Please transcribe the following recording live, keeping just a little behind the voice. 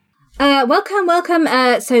Welcome.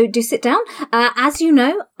 So do sit down. As you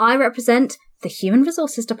know, I represent the Human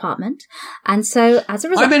Resources Department, and so as a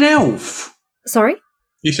result... I'm an elf. Sorry?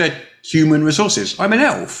 You said human resources. I'm an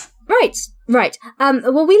elf. Right.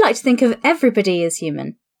 Well, we like to think of everybody as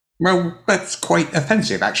human. Well, that's quite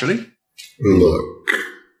offensive, actually. Look,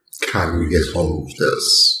 can we get on with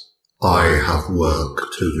this? I have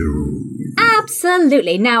work to do.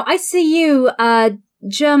 Absolutely. Now, I see you,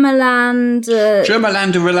 Germaland...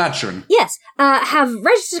 Germalander Reladrin. Yes, have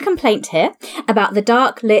registered a complaint here about the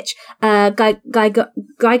Dark Lich,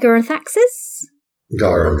 Gygeranthraxis?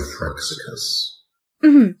 Gygeranthraxis.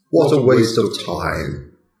 Mm-hmm. What a waste of time.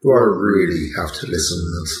 Do I really have to listen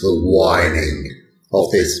to the whining of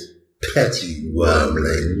this petty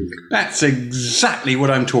wormling? That's exactly what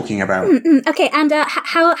I'm talking about. Okay, and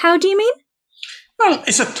how do you mean? Well,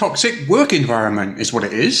 it's a toxic work environment, is what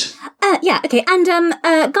it is. Yeah, okay, and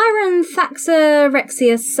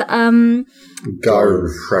Gyranthraxarexius,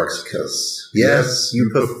 Gyranthraxicus. Yes, you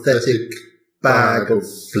pathetic bag of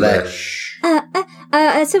flesh.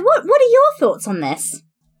 So what are your thoughts on this?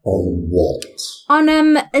 On what? On,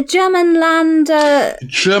 Germalander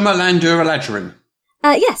Reladrin.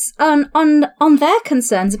 Yes, on their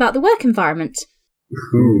concerns about the work environment.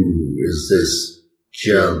 Who is this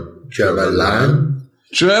Germaland?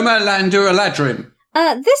 Germalander Reladrin.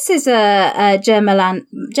 This is Germalander.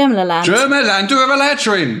 Germalander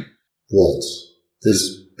Reladrin. What? This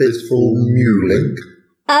pitiful mewling?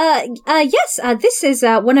 Yes, this is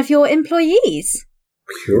one of your employees.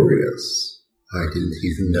 Curious. I didn't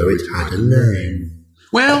even know it had a name.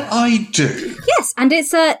 Well, I do. Yes, and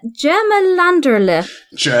it's Germalanderle.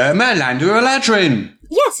 Germalander Reladrin.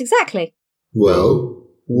 Yes, exactly. Well,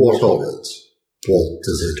 what of it? What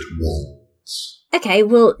does it want? Okay,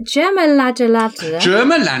 well, Germalander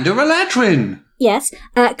Reladrin. Yes,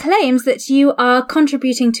 claims that you are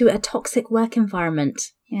contributing to a toxic work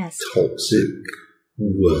environment. Yes. Toxic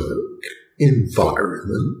work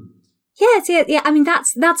environment? Yes, yeah. I mean,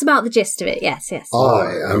 that's about the gist of it. Yes.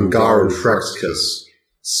 I am Gyranthraxicus,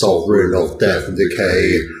 sovereign of death and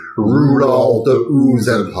decay, ruler of the Ooze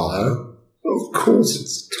Empire. Of course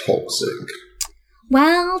it's toxic.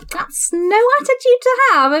 Well, that's no attitude to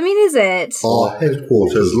have, I mean, is it? Our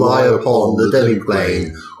headquarters lie upon the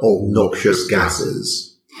demiplane of noxious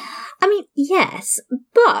gases. I mean, yes,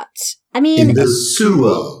 but, I mean... In the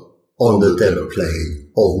sewer on the demiplane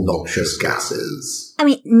of noxious gases. I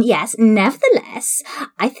mean, yes, nevertheless,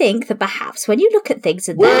 I think that perhaps when you look at things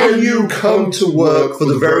in there... When you come to work for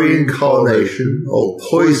the very incarnation of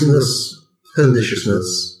poisonous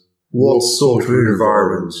perniciousness, what sort of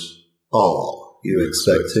environment are you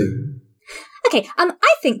expecting? Okay, I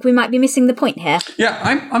think we might be missing the point here. Yeah,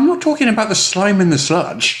 I'm not talking about the slime and the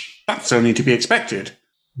sludge. That's only to be expected.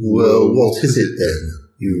 Well, what is it then,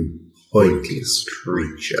 you pointless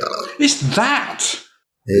creature? It's that!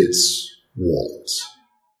 It's what?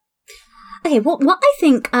 Okay, what I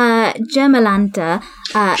think Germalander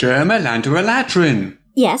Reladrin.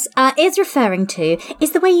 Yes, is referring to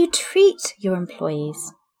is the way you treat your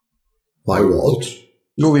employees. My what?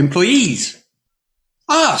 Your employees.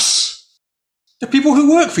 Us! The people who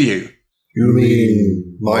work for you. You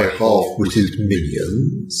mean my half-witted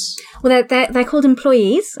minions? Well, they're called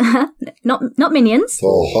employees, not minions.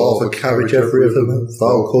 For half a cabbage every other month,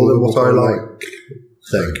 I'll call it what I like.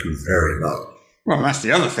 Thank you very much. Well, that's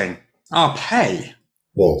the other thing. Our pay.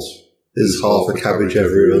 What? Is half a cabbage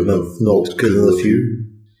every other month not good enough for you?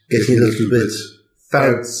 Getting a little bit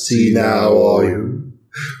fancy now, are you?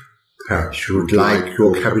 Perhaps you would like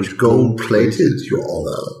your cabbage gold-plated, Your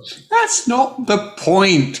Honour. That's not the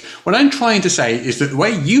point. What I'm trying to say is that the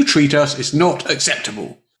way you treat us is not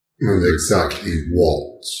acceptable. And exactly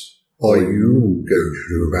what are you going to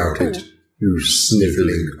do about it, you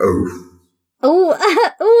snivelling oaf? Oh,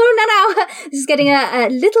 no. This is getting a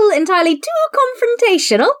little entirely too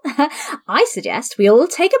confrontational. I suggest we all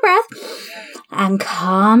take a breath and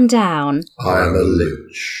calm down. I am a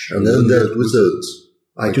lich, an undead wizard.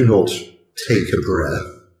 I do not take a breath.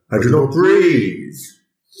 I do not breathe.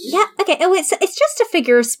 Yeah, okay. Oh, it's just a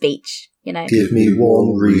figure of speech, you know. Give me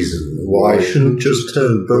one reason why I shouldn't just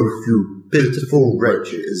turn both you pitiful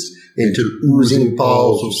wretches into oozing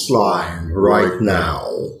piles of slime right now.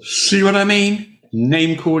 See what I mean?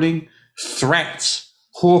 Name-calling, threats,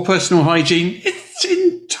 poor personal hygiene. It's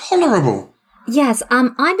intolerable. Yes,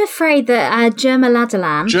 I'm afraid that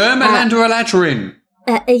Germalander Reladrin.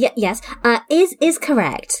 Yes, is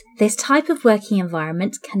correct. This type of working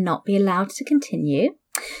environment cannot be allowed to continue.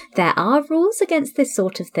 There are rules against this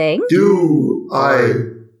sort of thing. Do I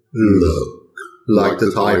look like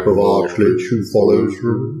the type of archlich who follows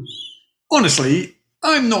rules? Honestly,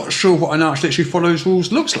 I'm not sure what an architect who follows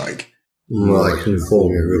rules looks like. I can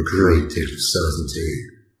inform you with a great deal of certainty.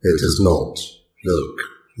 It does not look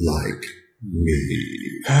like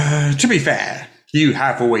me. To be fair, you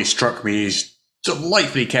have always struck me as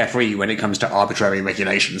delightfully carefree when it comes to arbitrary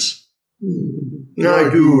regulations. I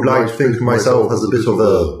do like to think of myself as a bit of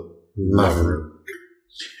a maverick.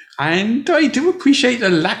 And I do appreciate the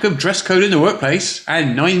lack of dress code in the workplace,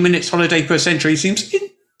 and 9 minutes holiday per century seems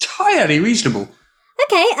entirely reasonable.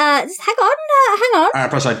 Okay, just hang on.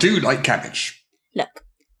 Plus, I do like cabbage. Look,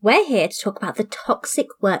 we're here to talk about the toxic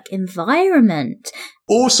work environment.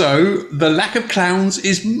 Also, the lack of clowns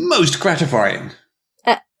is most gratifying.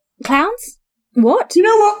 Clowns? What? You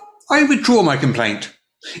know what? I withdraw my complaint.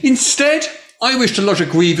 Instead, I wish to lodge a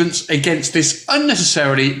grievance against this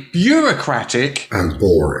unnecessarily bureaucratic And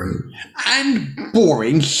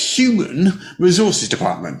boring. human resources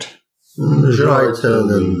department. Should I turn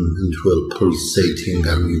them into a pulsating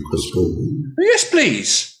mucus ball? Yes,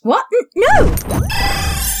 please. What? No!